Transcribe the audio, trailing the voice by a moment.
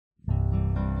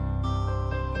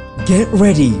Get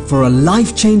ready for a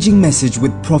life-changing message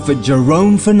with Prophet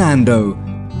Jerome Fernando.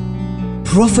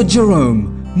 Prophet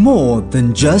Jerome, more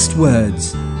than just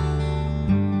words.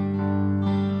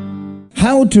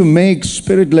 How to make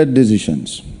spirit-led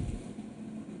decisions.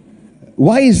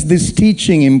 Why is this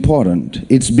teaching important?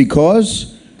 It's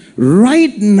because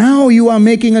right now you are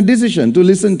making a decision to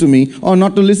listen to me or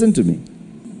not to listen to me,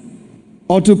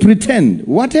 or to pretend,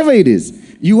 whatever it is.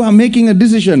 You are making a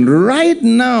decision right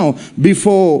now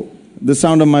before the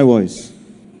sound of my voice.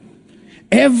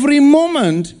 Every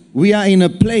moment we are in a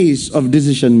place of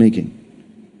decision making.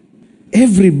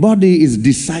 Everybody is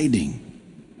deciding.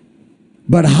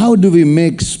 But how do we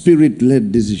make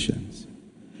spirit-led decisions?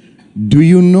 Do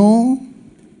you know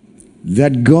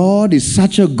that God is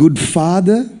such a good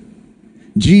Father?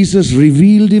 Jesus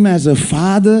revealed Him as a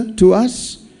Father to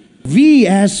us. We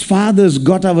as fathers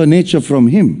got our nature from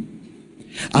Him.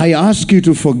 I ask you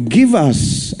to forgive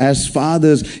us as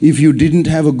fathers if you didn't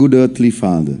have a good earthly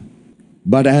father.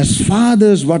 But as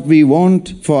fathers, what we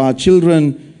want for our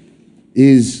children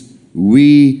is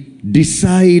we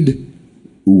decide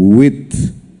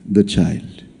with the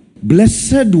child.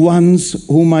 Blessed ones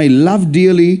whom I love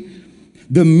dearly,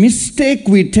 the mistake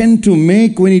we tend to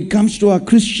make when it comes to our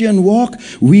Christian walk,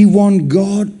 we want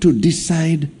God to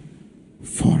decide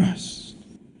for us.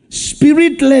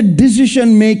 Spirit-led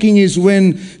decision making is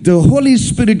when the Holy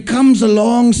Spirit comes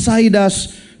alongside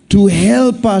us to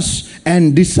help us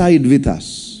and decide with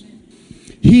us.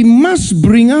 He must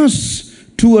bring us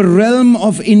to a realm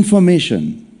of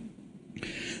information.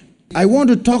 I want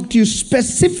to talk to you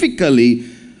specifically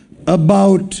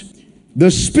about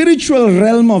the spiritual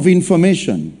realm of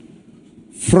information,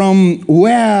 from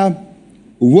where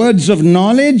words of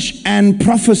knowledge and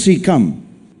prophecy come.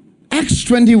 Acts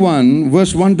 21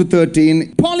 verse 1 to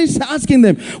 13, Paul is asking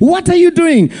them, what are you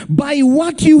doing? By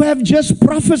what you have just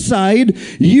prophesied,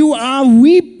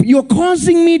 you're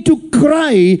causing me to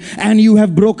cry, and you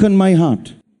have broken my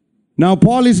heart. Now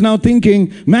Paul is now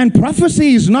thinking, man,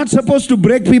 prophecy is not supposed to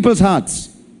break people's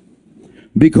hearts,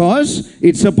 because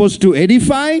it's supposed to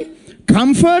edify,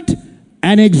 comfort,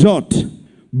 and exhort.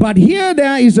 But here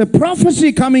there is a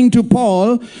prophecy coming to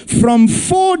Paul from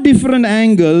 4 different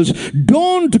angles.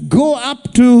 Don't go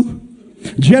up to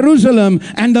Jerusalem.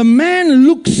 And the man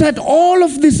looks at all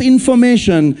of this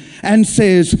information and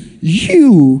says,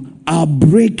 you are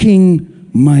breaking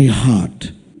my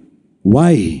heart.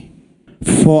 Why?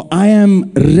 For I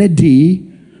am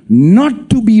ready not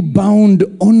to be bound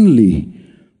only,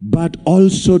 but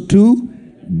also to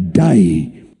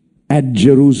die at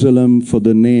Jerusalem for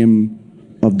the name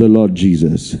of the Lord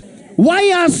Jesus.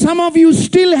 Why are some of you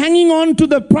still hanging on to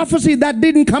the prophecy that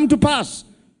didn't come to pass?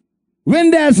 When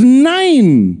there's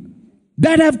 9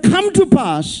 that have come to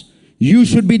pass, you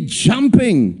should be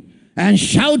jumping and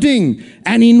shouting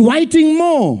and inviting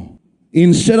more,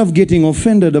 instead of getting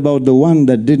offended about the one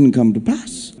that didn't come to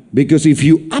pass. Because if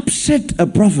you upset a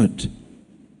prophet,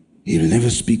 he'll never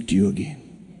speak to you again.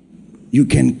 You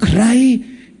can cry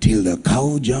till the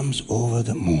cow jumps over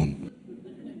the moon.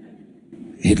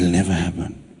 It'll never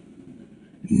happen.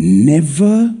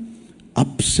 Never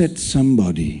upset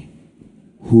somebody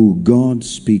who God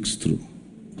speaks through.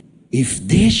 If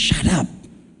they shut up,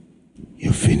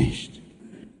 you're finished.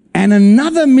 And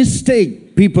another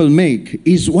mistake people make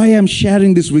is why I'm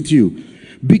sharing this with you.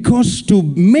 Because to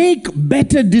make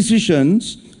better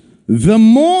decisions, the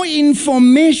more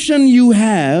information you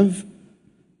have,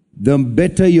 the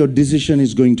better your decision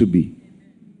is going to be.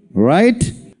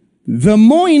 Right? The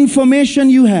more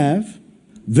information you have,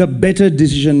 the better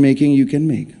decision making you can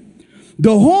make.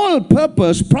 The whole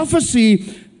purpose, prophecy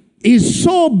is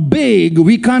so big,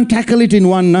 we can't tackle it in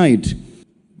one night.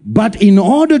 But in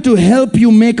order to help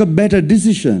you make a better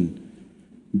decision,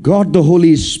 God the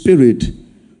Holy Spirit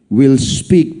will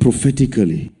speak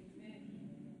prophetically.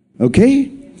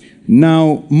 Okay?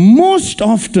 Now, most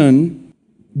often,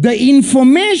 the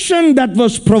information that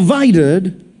was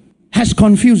provided has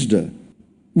confused her.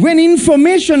 When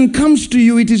information comes to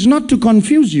you, it is not to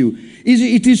confuse you.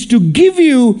 It is to give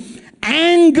you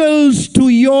angles to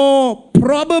your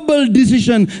probable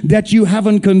decision that you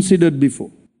haven't considered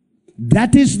before.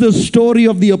 That is the story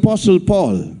of the Apostle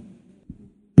Paul.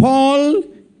 Paul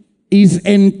is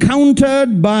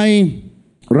confronted by,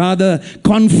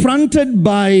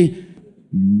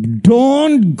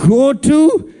 don't go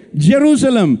to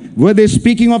Jerusalem. Were they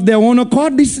speaking of their own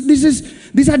accord?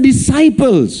 These are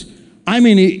disciples. I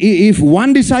mean, if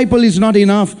one disciple is not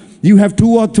enough, you have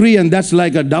 2 or 3, and that's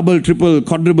like a double, triple,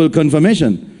 quadruple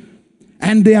confirmation.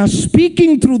 And they are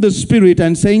speaking through the Spirit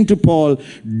and saying to Paul,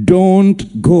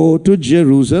 don't go to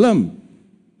Jerusalem.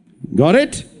 Got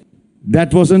it?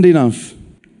 That wasn't enough.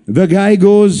 The guy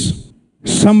goes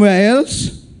somewhere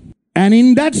else, and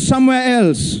in that somewhere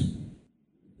else,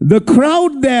 the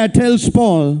crowd there tells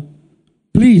Paul,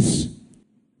 please,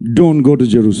 don't go to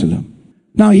Jerusalem.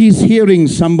 Now he's hearing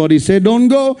somebody say, don't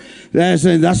go. Thus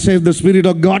says the Spirit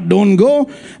of God, don't go.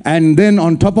 And then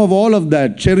on top of all of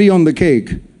that, cherry on the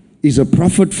cake, is a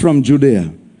prophet from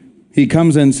Judea. He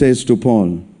comes and says to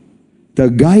Paul, the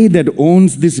guy that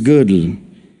owns this girdle,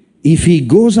 if he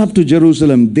goes up to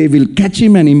Jerusalem, they will catch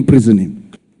him and imprison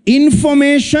him.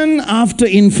 Information after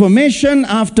information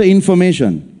after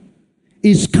information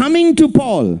is coming to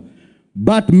Paul.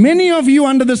 But many of you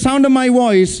under the sound of my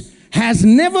voice has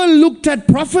never looked at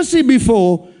prophecy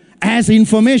before as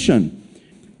information.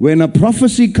 When a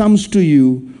prophecy comes to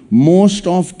you, most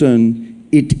often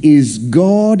it is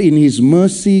God in His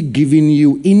mercy giving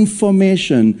you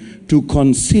information to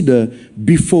consider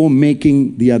before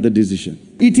making the other decision.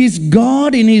 It is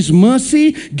God in His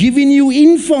mercy giving you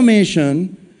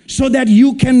information so that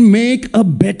you can make a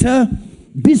better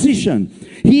decision.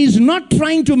 He is not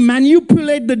trying to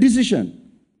manipulate the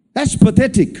decision. That's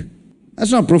pathetic.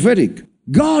 That's not prophetic.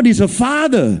 God is a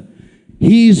father.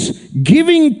 He's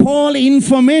giving Paul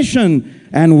information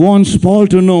and wants Paul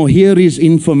to know, here is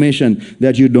information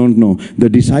that you don't know. The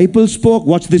disciples spoke,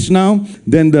 watch this now.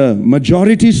 Then the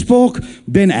majority spoke.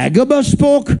 Then Agabus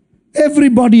spoke.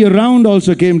 Everybody around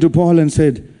also came to Paul and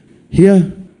said,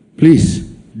 here, please,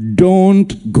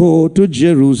 don't go to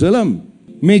Jerusalem.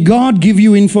 May God give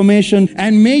you information,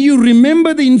 and may you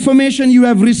remember the information you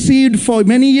have received for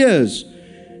many years.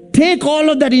 Take all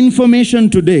of that information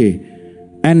today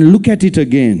and look at it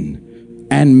again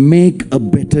and make a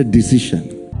better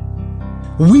decision.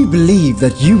 We believe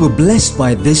that you were blessed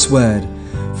by this word.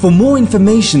 For more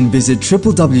information, visit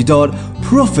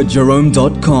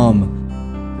www.prophetjerome.com.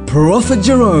 Prophet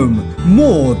Jerome,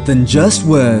 more than just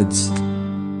words.